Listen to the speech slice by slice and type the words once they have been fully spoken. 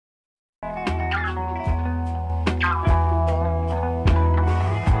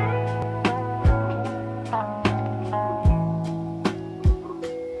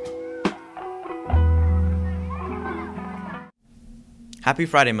Happy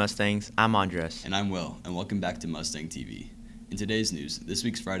Friday, Mustangs. I'm Andres. And I'm Will, and welcome back to Mustang TV. In today's news, this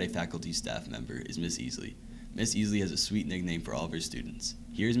week's Friday faculty staff member is Miss Easley. Miss Easley has a sweet nickname for all of her students.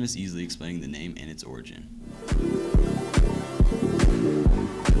 Here's Miss Easley explaining the name and its origin.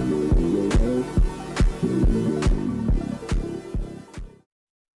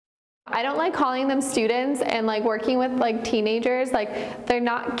 I don't like calling them students and working with teenagers. They're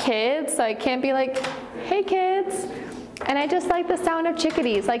not kids, so I can't be like, hey kids. And I just like the sound of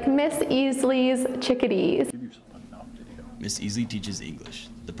chickadees, like Miss Easley's chickadees. Miss Easley teaches English.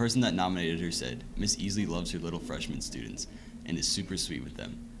 The person that nominated her said, Miss Easley loves her little freshman students and is super sweet with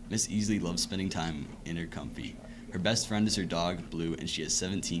them. Miss Easley loves spending time in her comfy. Her best friend is her dog, Blue, and she has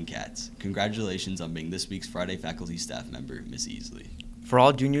 17 cats. Congratulations on being this week's Friday faculty staff member, Miss Easley. For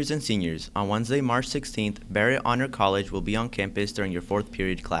all juniors and seniors, on Wednesday, March 16th, Barrett Honor College will be on campus during your 4th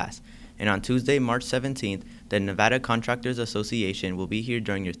period class. And on Tuesday, March 17th, the Nevada Contractors Association will be here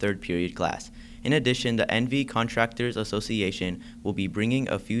during your 3rd period class. In addition, the NV Contractors Association will be bringing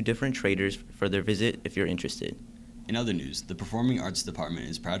a few different traders for their visit if you're interested. In other news, the Performing Arts Department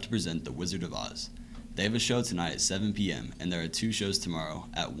is proud to present The Wizard of Oz. They have a show tonight at 7 p.m., and there are 2 shows tomorrow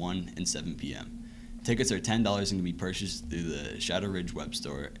at 1 and 7 p.m. Tickets are $10 and can be purchased through the Shadow Ridge web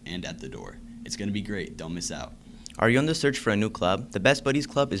store and at the door. It's going to be great. Don't miss out. Are you on the search for a new club? The Best Buddies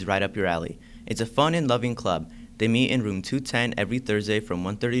Club is right up your alley. It's a fun and loving club. They meet in room 210 every Thursday from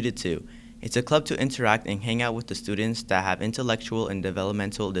 1:30 to 2. It's a club to interact and hang out with the students that have intellectual and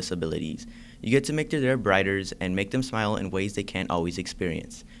developmental disabilities. You get to make their day brighter and make them smile in ways they can't always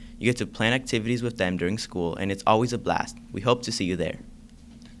experience. You get to plan activities with them during school, and it's always a blast. We hope to see you there.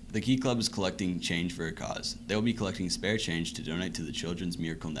 The Key Club is collecting change for a cause. They will be collecting spare change to donate to the Children's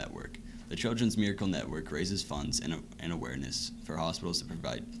Miracle Network. The Children's Miracle Network raises funds and awareness for hospitals to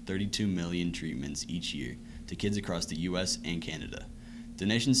provide 32 million treatments each year to kids across the U.S. and Canada.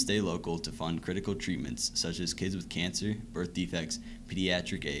 Donations stay local to fund critical treatments such as kids with cancer, birth defects,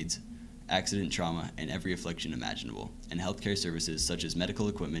 pediatric AIDS, accident trauma, and every affliction imaginable, and healthcare services such as medical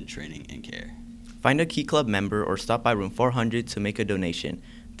equipment, training, and care. Find a Key Club member or stop by room 400 to make a donation.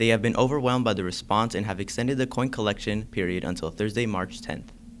 They have been overwhelmed by the response and have extended the coin collection period until Thursday, March 10th.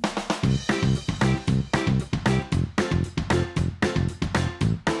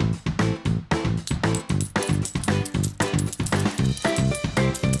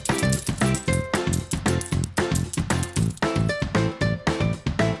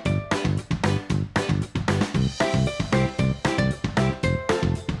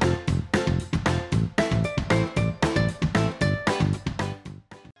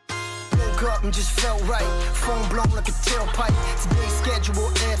 Up and just felt right. Phone blown like a tailpipe. Today's schedule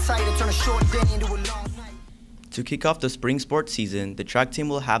airtight. I turn a short day into a long night. To kick off the spring sports season, the track team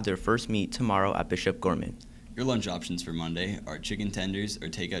will have their first meet tomorrow at Bishop Gorman. Your lunch options for Monday are chicken tenders or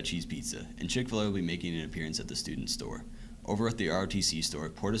takeout cheese pizza, and Chick-fil-A will be making an appearance at the student store. Over at the ROTC store,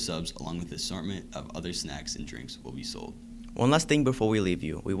 Porta Subs, along with an assortment of other snacks and drinks, will be sold. One last thing before we leave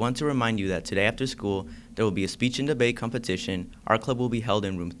you. We want to remind you that today after school, there will be a speech and debate competition. Our club will be held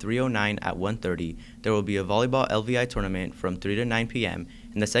in room 309 at 1:30. There will be a volleyball LVI tournament from 3 to 9 p.m.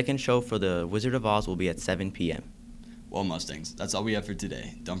 And the second show for the Wizard of Oz will be at 7 p.m. Well, Mustangs, that's all we have for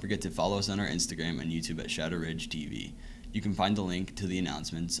today. Don't forget to follow us on our Instagram and YouTube at Shadow Ridge TV. You can find the link to the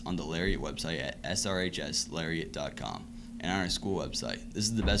announcements on the Lariat website at srhslariat.com and on our school website. This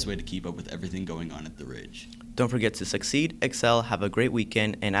is the best way to keep up with everything going on at the Ridge. Don't forget to succeed, excel, have a great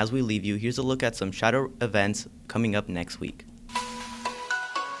weekend, and as we leave you, here's a look at some Shadow events coming up next week.